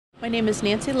My name is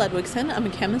Nancy Ludwigsen. I'm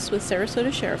a chemist with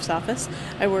Sarasota Sheriff's Office.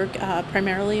 I work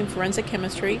primarily in forensic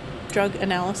chemistry, drug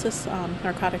analysis,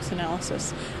 narcotics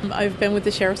analysis. I've been with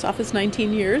the Sheriff's Office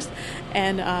 19 years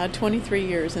and 23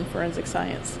 years in forensic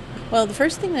science. Well, the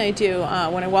first thing that I do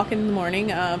when I walk in the morning,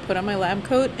 put on my lab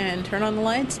coat and turn on the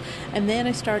lights, and then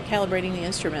I start calibrating the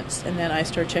instruments, and then I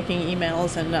start checking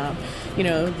emails and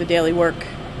the daily work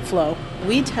flow.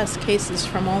 We test cases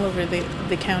from all over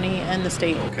the county and the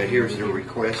state. Okay, here's the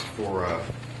request for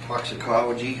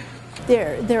toxicology.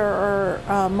 There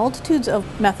are multitudes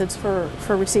of methods for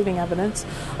receiving evidence.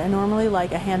 I normally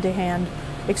like a hand-to-hand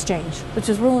exchange, which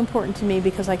is real important to me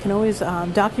because I can always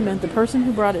document the person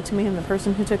who brought it to me and the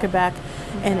person who took it back,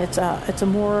 and it's a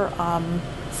more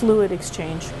fluid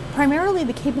exchange. Primarily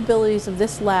the capabilities of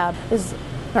this lab is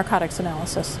narcotics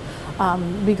analysis.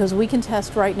 Because we can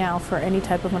test right now for any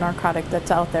type of a narcotic that's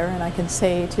out there, and I can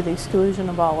say to the exclusion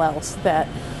of all else that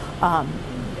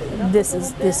this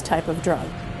is this type of drug.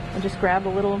 I just grab a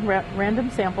little random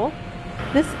sample.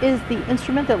 This is the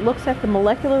instrument that looks at the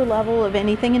molecular level of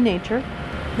anything in nature.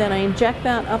 Then I inject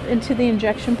that up into the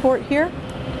injection port here.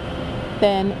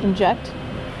 Then inject.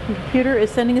 The computer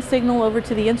is sending a signal over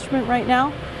to the instrument right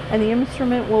now, and the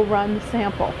instrument will run the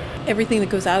sample. Everything that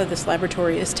goes out of this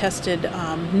laboratory is tested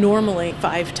normally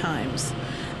 5 times,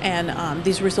 and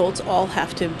these results all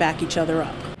have to back each other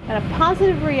up. And a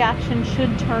positive reaction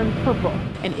should turn purple.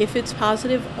 And if it's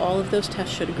positive, all of those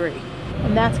tests should agree.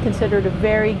 And that's considered a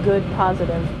very good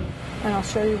positive. And I'll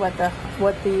show you what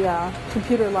the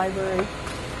computer library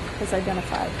has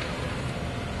identified.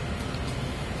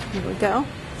 Here we go.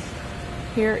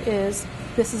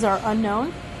 This is our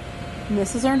unknown, and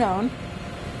this is our known.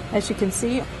 As you can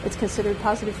see, it's considered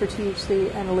positive for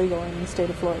THC and illegal in the state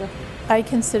of Florida. I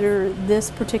consider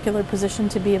this particular position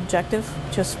to be objective.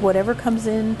 Just whatever comes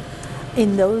in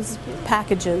those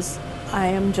packages, I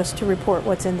am just to report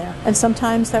what's in there. And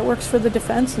sometimes that works for the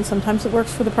defense, and sometimes it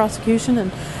works for the prosecution,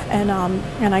 and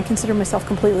I consider myself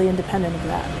completely independent of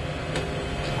that.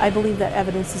 I believe that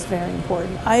evidence is very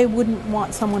important. I wouldn't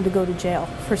want someone to go to jail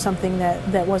for something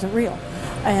that wasn't real.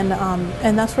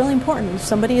 And that's really important. If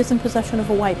somebody is in possession of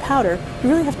a white powder, you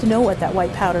really have to know what that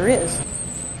white powder is.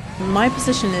 My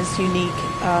position is unique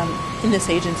in this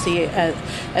agency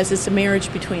as it's a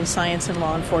marriage between science and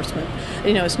law enforcement.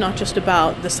 It's not just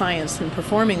about the science and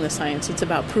performing the science, it's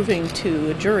about proving to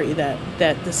a jury that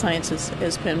the science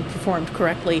has been performed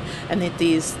correctly and that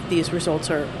these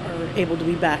results are able to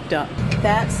be backed up.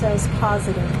 That says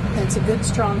positive, and it's a good,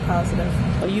 strong positive.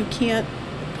 You can't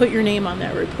put your name on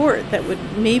that report. That would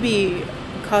maybe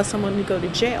cause someone to go to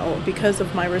jail because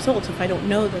of my results if I don't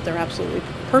know that they're absolutely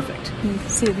perfect. You can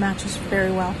see it matches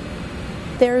very well.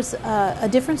 There's a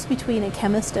difference between a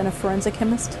chemist and a forensic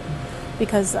chemist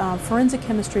because forensic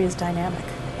chemistry is dynamic.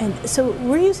 And so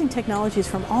we're using technologies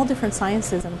from all different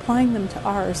sciences and applying them to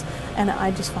ours, and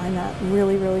I just find that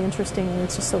really, really interesting, and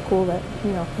it's just so cool that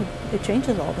it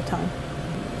changes all the time.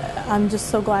 I'm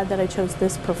just so glad that I chose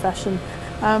this profession.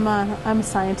 I'm a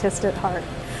scientist at heart.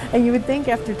 And you would think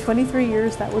after 23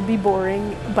 years that would be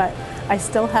boring, but I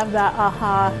still have that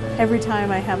aha every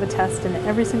time I have a test, and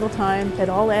every single time it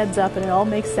all adds up and it all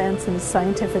makes sense and is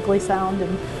scientifically sound,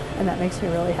 and that makes me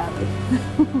really happy.